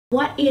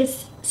What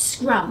is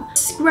Scrum?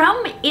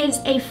 Scrum is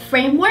a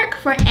framework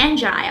for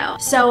Agile.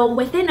 So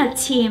within a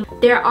team,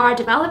 there are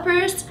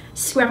developers,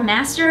 Scrum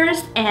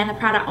Masters, and a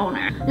product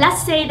owner.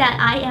 Let's say that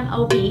I am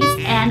obese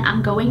and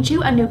I'm going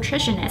to a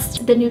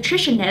nutritionist. The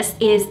nutritionist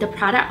is the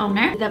product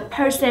owner, the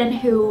person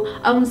who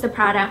owns the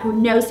product, who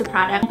knows the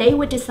product. They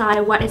would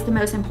decide what is the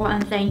most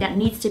important thing that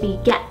needs to be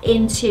get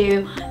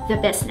into the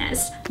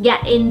business,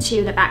 get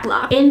into the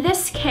backlog. In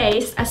this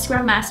case, a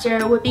Scrum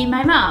Master would be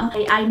my mom.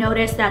 I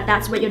noticed that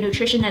that's what your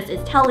nutritionist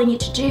is telling you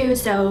to do,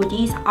 so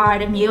these are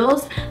the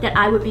meals that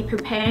I would be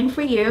preparing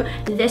for you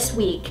this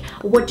week.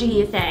 What do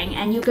you think?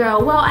 And you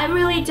go, well, I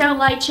really don't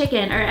like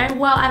chicken, or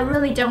well, I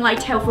really don't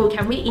like tofu.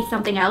 Can we eat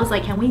something else?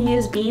 Like, can we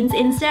use beans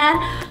instead?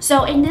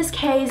 So in this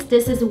case,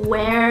 this is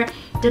where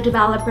the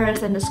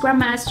developers and the Scrum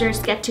Masters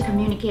get to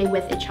communicate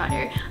with each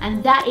other.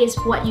 And that is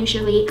what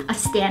usually a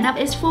stand-up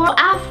is for.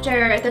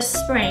 After the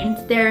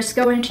sprint, there's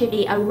going to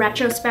be a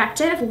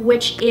retrospective,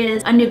 which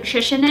is a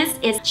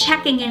nutritionist is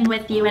checking in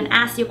with you and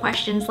ask you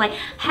questions like,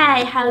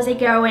 hey, how's it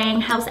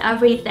going? How's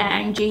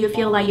everything? Do you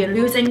feel like you're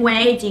losing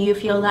weight? Do you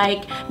feel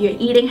like you're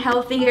eating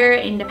healthier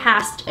in the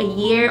past a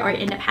year or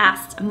in the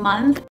past month?